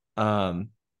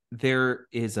 There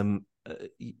is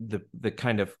the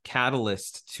kind of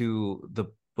catalyst to the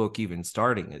book even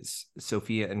starting is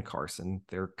Sophia and Carson,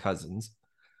 they're cousins.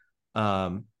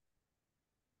 Um,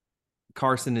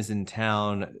 Carson is in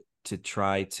town to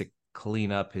try to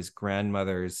clean up his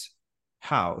grandmother's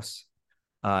house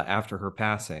after her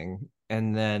passing,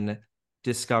 and then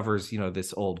discovers,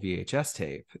 this old VHS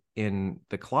tape in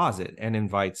the closet and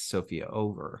invites Sophia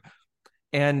over.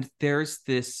 And there's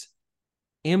this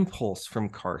impulse from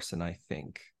Carson, I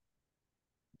think,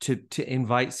 to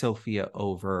invite Sophia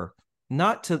over,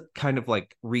 not to kind of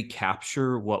like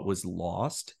recapture what was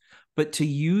lost, but to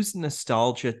use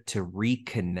nostalgia to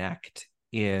reconnect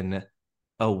in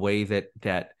a way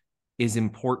that is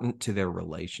important to their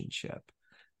relationship.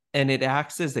 And it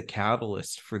acts as a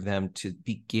catalyst for them to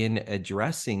begin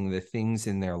addressing the things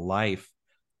in their life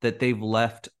that they've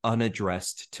left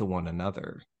unaddressed to one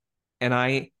another. And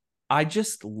I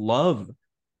just love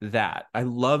that. I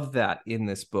love that in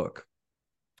this book.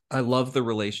 I love the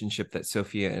relationship that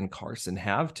Sophia and Carson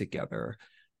have together,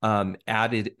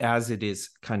 added as it is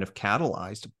kind of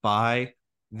catalyzed by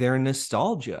their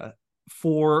nostalgia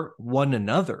for one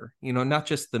another, not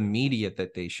just the media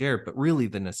that they share, but really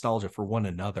the nostalgia for one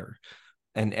another.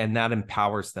 And that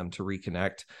empowers them to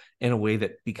reconnect in a way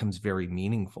that becomes very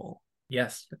meaningful.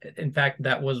 Yes, in fact,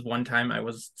 that was one time I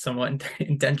was somewhat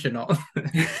intentional.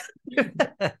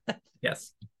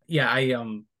 Yes. Yeah, I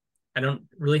don't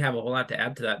really have a whole lot to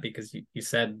add to that, because you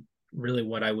said really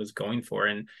what I was going for,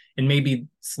 and maybe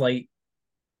slight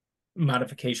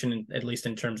modification, at least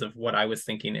in terms of what I was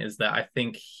thinking, is that I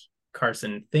think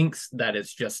Carson thinks that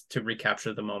it's just to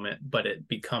recapture the moment, but it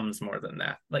becomes more than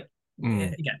that. Like,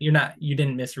 again, you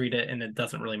didn't misread it, and it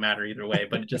doesn't really matter either way,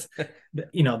 but it just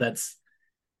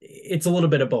it's a little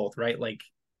bit of both, right? Like,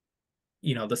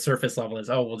 the surface level is,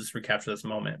 oh, we'll just recapture this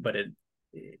moment, but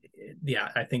yeah,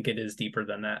 I think it is deeper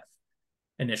than that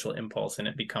initial impulse, and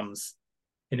it becomes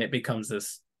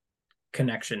this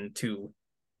connection to,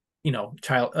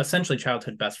 essentially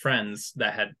childhood best friends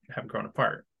that have grown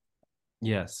apart.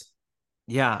 Yes.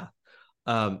 Yeah.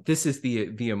 This is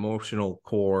the emotional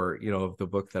core, of the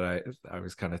book that I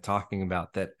was kind of talking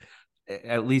about, that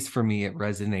at least for me, it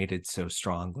resonated so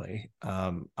strongly.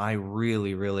 I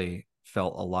really, really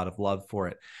felt a lot of love for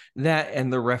it. That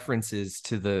and the references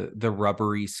to the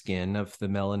rubbery skin of the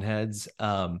melon heads.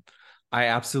 I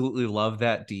absolutely love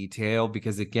that detail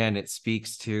because again, it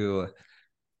speaks to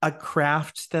a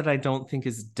craft that I don't think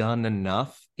is done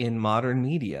enough in modern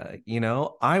media.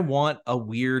 I want a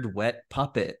weird wet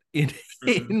puppet in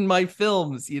Mhm. in my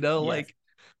films, Yes. like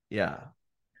yeah.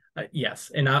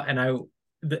 Yes, there's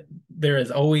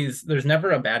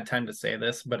never a bad time to say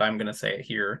this, but I'm gonna say it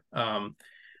here.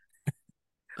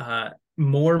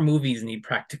 More movies need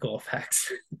practical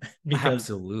effects because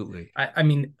Absolutely. I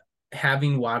mean,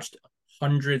 having watched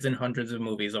hundreds and hundreds of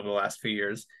movies over the last few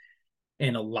years,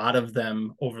 and a lot of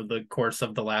them over the course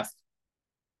of the last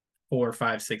 4,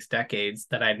 5, 6 decades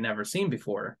that I'd never seen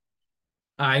before,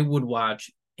 I would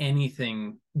watch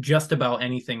anything, just about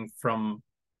anything from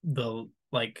the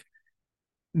like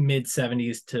mid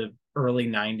 70s to early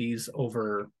 90s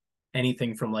over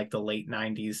anything from like the late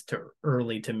 90s to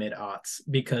early to mid aughts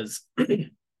because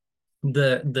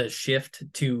the shift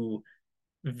to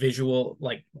visual,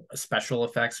 like special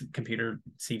effects, computer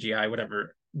CGI,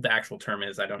 whatever the actual term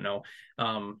is, I don't know,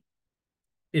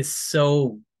 is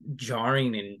so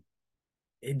jarring, and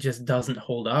it just doesn't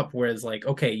hold up. Whereas like,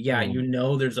 okay, yeah,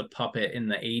 Mm, there's a puppet in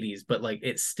the 80s, but like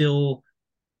it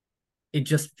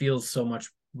just feels so much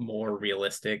more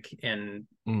realistic, and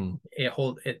mm. it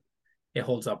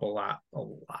holds up a lot.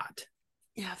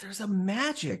 Yeah, there's a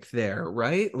magic there,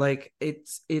 right? Like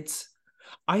it's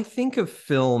I think of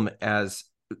film as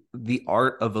the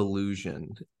art of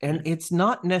illusion, and it's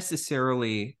not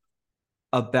necessarily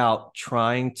about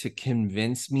trying to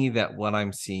convince me that what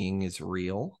I'm seeing is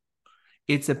real.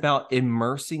 It's about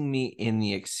immersing me in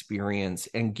the experience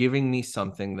and giving me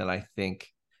something that I think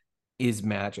is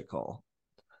magical.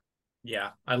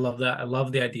 Yeah, I love that. I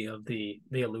love the idea of the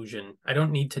illusion. I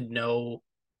don't need to know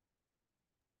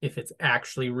if it's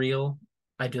actually real.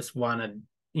 I just want to,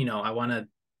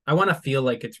 I want to feel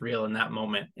like it's real in that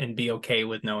moment and be okay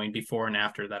with knowing before and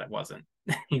after that it wasn't.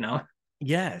 you know.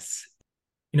 Yes.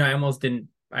 I almost didn't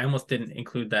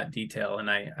include that detail, and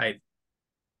I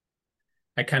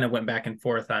kind of went back and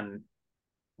forth on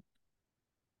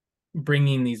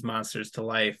bringing these monsters to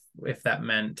life, if that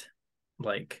meant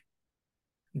like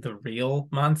the real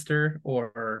monster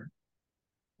or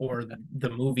the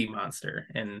movie monster,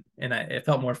 and it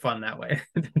felt more fun that way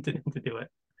to do it.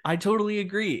 I totally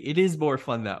agree. It is more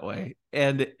fun that way.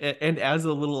 And as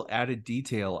a little added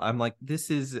detail, I'm like, this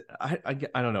is I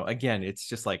don't know. Again, it's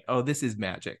just like, oh, this is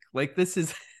magic. Like this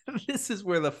is this is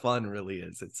where the fun really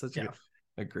is. It's such Yeah.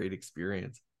 a great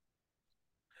experience.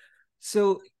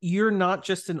 So you're not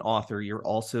just an author, you're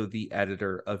also the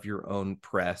editor of your own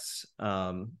press,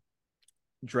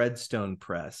 Dreadstone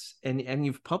Press. And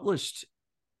you've published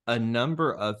a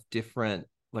number of different,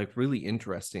 like really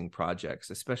interesting projects,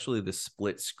 especially the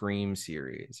Split Scream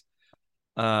series.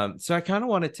 So I kind of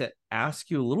wanted to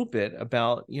ask you a little bit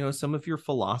about, some of your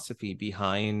philosophy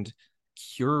behind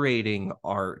curating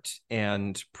art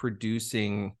and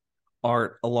producing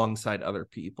art alongside other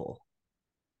people.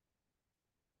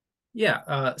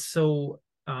 Yeah. So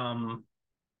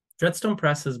Dreadstone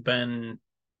Press has been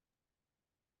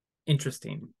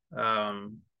interesting.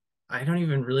 I don't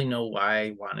even really know why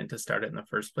I wanted to start it in the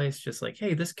first place. Just like,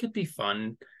 hey, this could be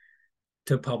fun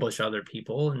to publish other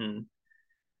people, and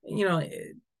you know,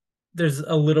 there's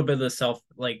a little bit of the self,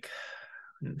 like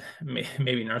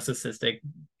maybe narcissistic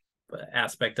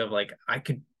aspect of like I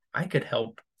could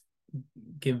help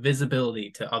give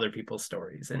visibility to other people's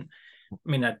stories, and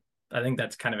I mean that I think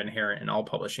that's kind of inherent in all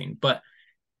publishing, but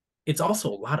it's also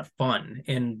a lot of fun,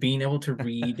 and being able to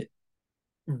read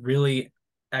really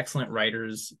excellent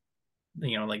writers,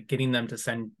 like getting them to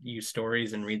send you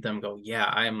stories and read them, go, yeah,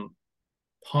 I'm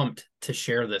pumped to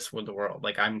share this with the world.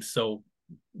 Like I'm so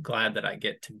glad that I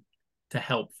get to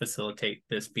help facilitate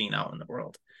this being out in the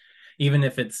world, even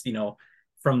if it's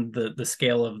from the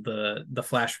scale of the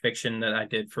flash fiction that I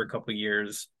did for a couple of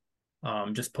years.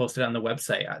 Just posted on the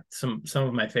website. Some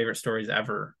of my favorite stories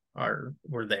ever are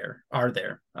there.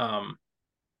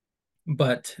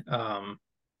 But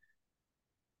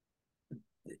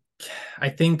I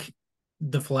think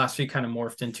the philosophy kind of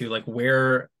morphed into like,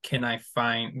 where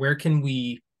can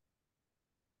we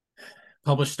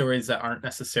publish stories that aren't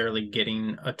necessarily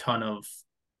getting a ton of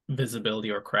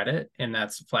visibility or credit, and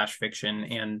that's flash fiction,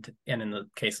 and in the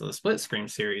case of the Split Scream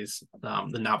series,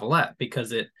 the novelette,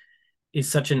 because it is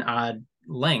such an odd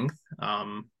length.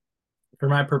 For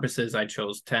my purposes, I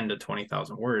chose 10 to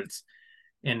 20,000 words,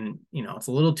 and it's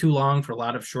a little too long for a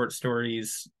lot of short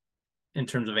stories in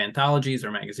terms of anthologies or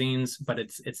magazines, but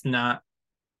it's not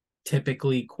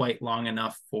typically quite long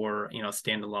enough for,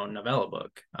 standalone novella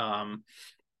book.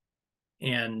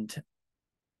 And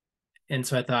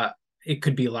so I thought it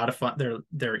could be a lot of fun.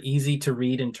 They're easy to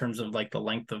read in terms of like the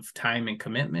length of time and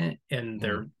commitment, and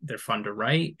they're fun to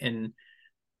write. And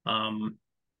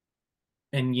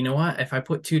you know what? If I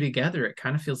put two together, it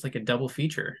kind of feels like a double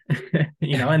feature,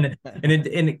 and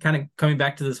it kind of coming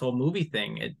back to this whole movie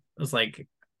thing. It was like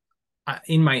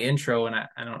in my intro, and I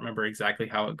don't remember exactly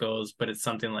how it goes, but it's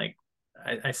something like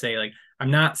I say like,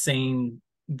 I'm not saying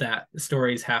that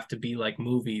stories have to be like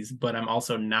movies, but I'm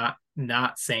also not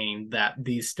saying that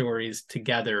these stories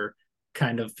together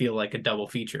kind of feel like a double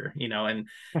feature, and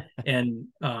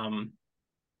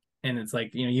and it's like,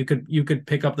 you could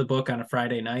pick up the book on a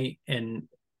Friday night and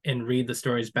read the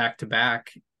stories back to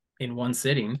back in one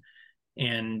sitting,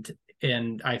 and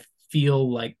I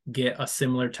feel like get a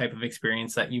similar type of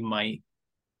experience that you might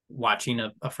watching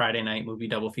a Friday night movie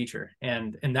double feature.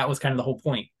 And that was kind of the whole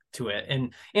point to it.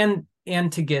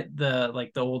 And to get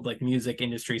the old like music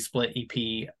industry split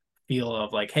EP feel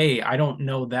of like, hey, I don't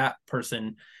know that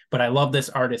person, but I love this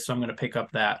artist, so I'm going to pick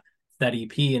up that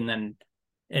EP, and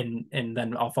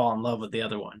then I'll fall in love with the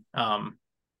other one.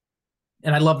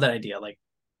 And I love that idea. Like,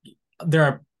 there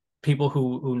are people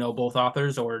who know both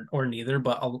authors or neither,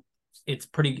 but it's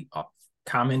pretty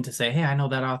common to say, hey, I know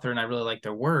that author and I really like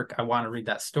their work, I want to read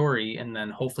that story, and then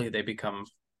hopefully they become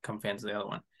fans of the other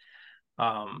one.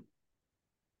 I'm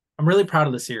really proud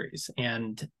of the series,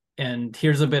 and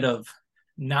here's a bit of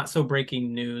not so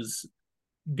breaking news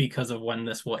because of when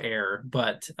this will air,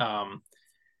 but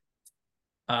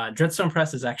Dreadstone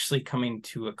Press is actually coming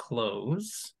to a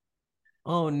close.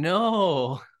 Oh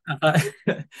no.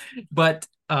 But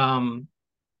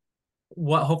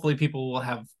what hopefully people will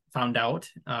have found out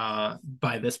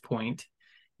by this point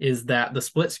is that the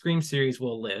Split Screen series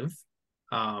will live.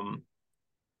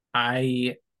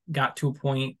 I got to a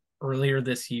point earlier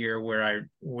this year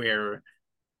where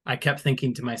I kept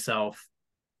thinking to myself,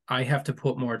 I have to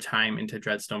put more time into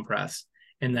Dreadstone Press,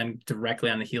 and then directly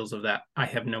on the heels of that, I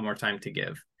have no more time to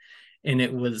give. And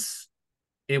it was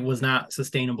not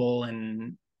sustainable,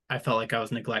 and I felt like I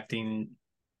was neglecting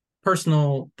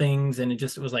personal things, and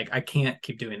it was like, I can't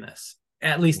keep doing this,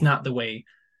 at least not the way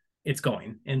it's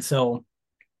going. And so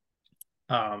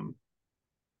that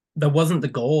wasn't the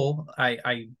goal.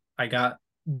 I got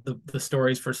the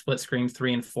stories for Split Screen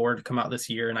 3 and 4 to come out this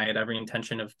year, and I had every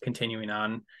intention of continuing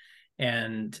on.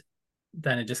 And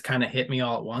then it just kind of hit me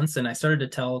all at once, and I started to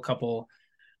tell a couple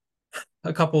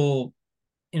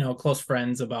close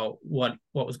friends about what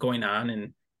was going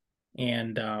on.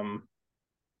 And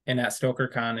at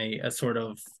StokerCon, a sort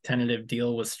of tentative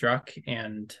deal was struck,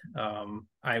 and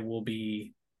I will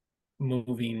be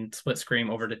moving Split Scream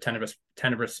over to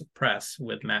Tenebrous Press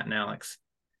with Matt and Alex.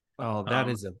 Oh, that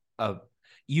is a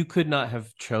you could not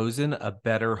have chosen a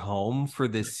better home for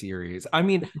this series. I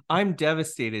mean, I'm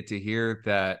devastated to hear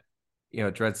that,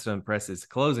 Dreadstone Press is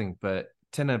closing, but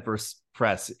Tenebrous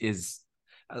Press is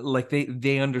like,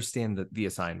 they understand the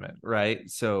assignment, right?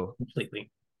 So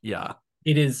completely. Yeah.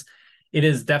 It is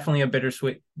definitely a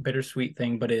bittersweet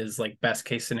thing, but it is like best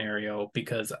case scenario,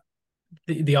 because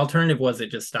the alternative was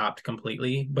it just stopped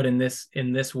completely. But in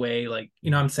this way, like,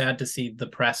 I'm sad to see the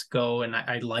press go, and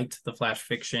I liked the flash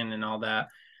fiction and all that,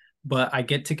 but I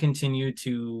get to continue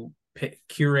to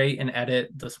curate and edit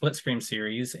the Split Screen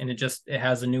series, and it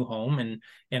has a new home,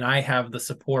 and I have the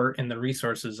support and the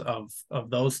resources of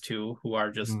those two, who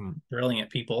are just brilliant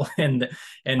people. And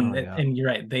you're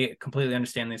right, they completely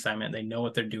understand the assignment, they know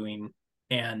what they're doing.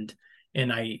 And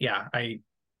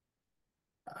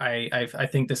I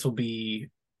think this will be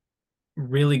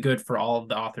really good for all of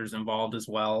the authors involved as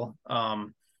well.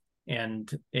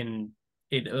 And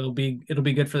it'll be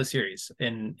good for the series,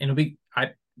 and it'll be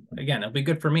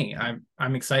good for me.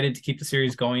 I'm excited to keep the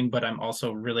series going, but I'm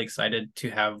also really excited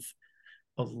to have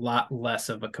a lot less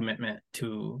of a commitment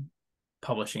to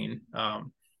publishing.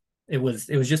 It was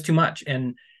just too much,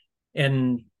 and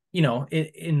in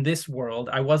this world,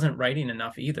 I wasn't writing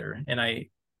enough either, and I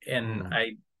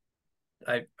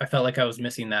felt like I was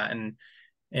missing that.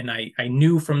 And I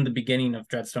knew from the beginning of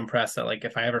Dreadstone Press that, like,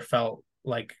 if I ever felt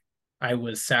like I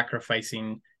was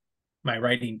sacrificing my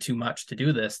writing too much to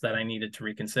do this, that I needed to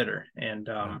reconsider. And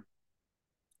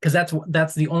because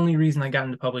that's the only reason I got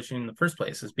into publishing in the first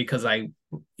place, is because I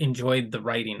enjoyed the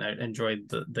writing, I enjoyed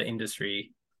the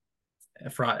industry,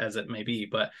 fraught as it may be.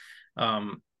 But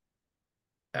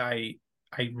I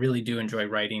really do enjoy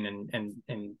writing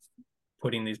and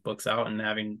putting these books out and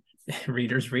having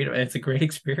readers read it. It's a great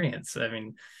experience. I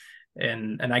mean,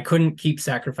 and I couldn't keep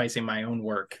sacrificing my own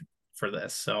work for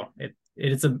this. So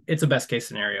it's a best case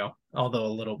scenario, although a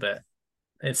little bit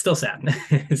it's still sad.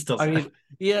 It's still I sad. mean,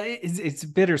 yeah, it's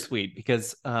bittersweet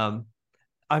because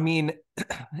I mean,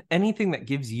 anything that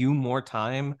gives you more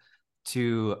time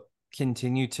to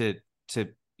continue to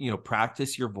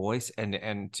practice your voice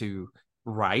and to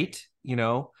write,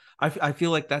 I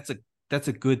feel like that's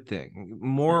a good thing.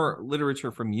 More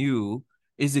literature from you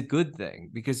is a good thing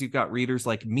because you've got readers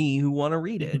like me who want to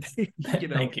read it.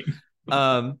 Thank you.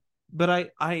 um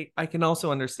but I can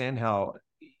also understand how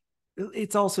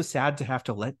it's also sad to have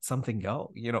to let something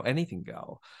go, anything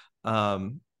go.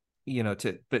 um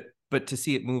to but to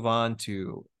see it move on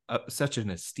to such an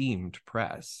esteemed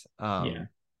press. Yeah.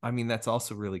 I mean, that's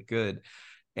also really good,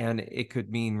 and it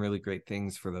could mean really great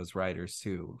things for those writers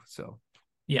too.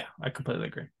 Yeah, I completely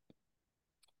agree.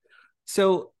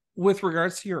 So with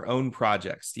regards to your own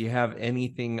projects, do you have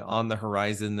anything on the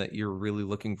horizon that you're really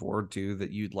looking forward to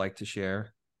that you'd like to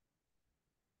share?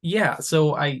 Yeah,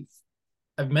 so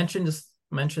I've mentioned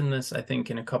this I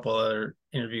think in a couple other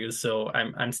interviews, so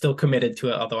I'm still committed to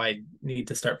it, although I need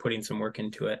to start putting some work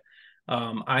into it.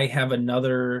 I have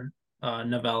another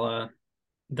novella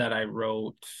that I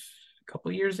wrote a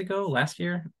couple years ago, last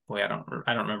year. Boy, I don't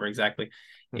remember exactly.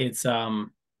 It's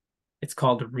it's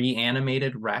called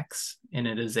Reanimated Rex, and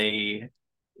it is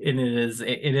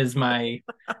my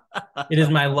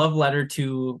love letter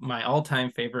to my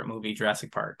all-time favorite movie,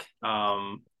 Jurassic Park.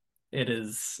 It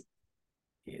is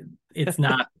it's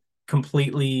not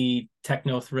completely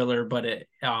techno thriller, but it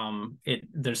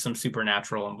there's some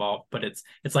supernatural involved, but it's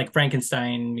like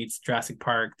Frankenstein meets Jurassic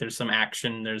Park. There's some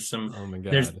action, Oh my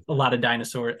there's God. a lot of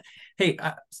dinosaur. Hey,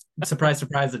 surprise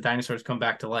surprise, the dinosaurs come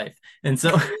back to life. And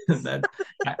so that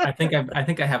I think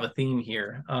I have a theme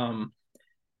here.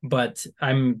 But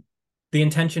I'm the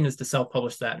intention is to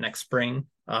self-publish that next spring.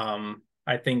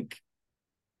 I think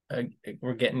uh,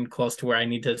 we're getting close to where I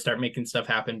need to start making stuff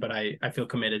happen, but I feel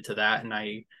committed to that, and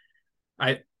I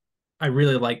I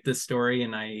really like this story,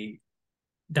 and I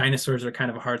dinosaurs are kind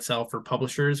of a hard sell for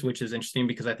publishers, which is interesting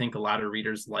because I think a lot of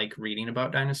readers like reading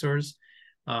about dinosaurs.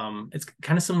 It's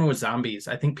kind of similar with zombies.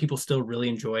 I think people still really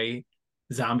enjoy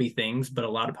zombie things, but a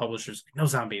lot of publishers, no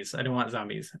zombies. I don't want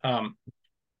zombies.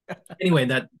 Anyway,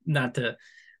 that not to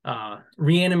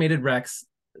Reanimated Rex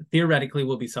theoretically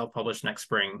will be self-published next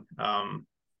spring.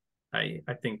 I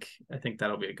think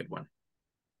that'll be a good one.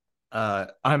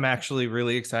 I'm actually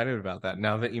really excited about that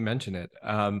now that you mention it.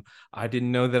 I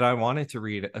didn't know that I wanted to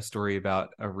read a story about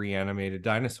a reanimated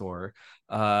dinosaur.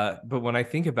 But when I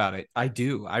think about it, I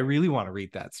do. I really want to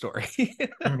read that story.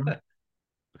 Mm-hmm.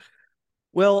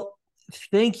 Well,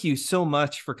 thank you so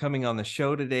much for coming on the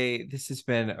show today. This has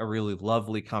been a really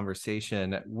lovely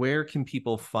conversation. Where can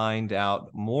people find out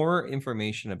more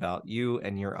information about you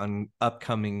and your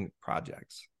upcoming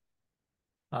projects?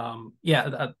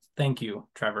 Yeah, thank you,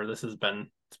 Trevor. It's been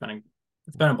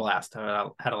a blast. I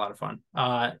had a lot of fun.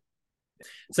 Yeah,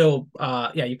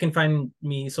 you can find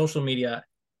me social media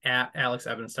at Alex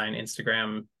Ebenstein,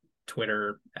 Instagram,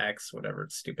 Twitter, X, whatever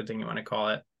stupid thing you want to call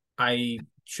it. I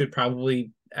should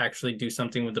probably actually do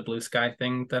something with the blue sky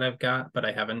thing that I've got, but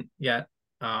I haven't yet.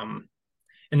 And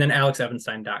then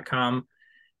alexebenstein.com.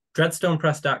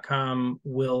 Dreadstonepress.com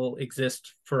will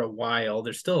exist for a while.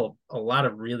 There's still a lot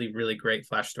of really, really great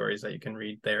flash stories that you can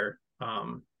read there.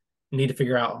 Need to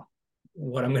figure out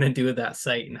what I'm going to do with that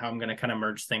site and how I'm going to kind of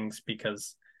merge things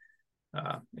because,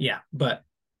 yeah, but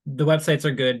the websites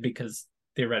are good because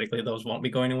theoretically those won't be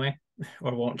going away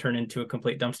or won't turn into a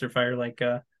complete dumpster fire like.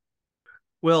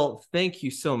 Well, thank you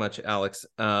so much, Alex.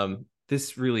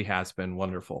 This really has been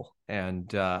wonderful, and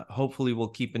hopefully we'll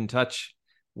keep in touch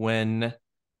when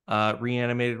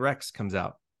Reanimated Rex comes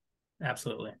out.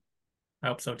 Absolutely. I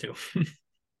hope so too.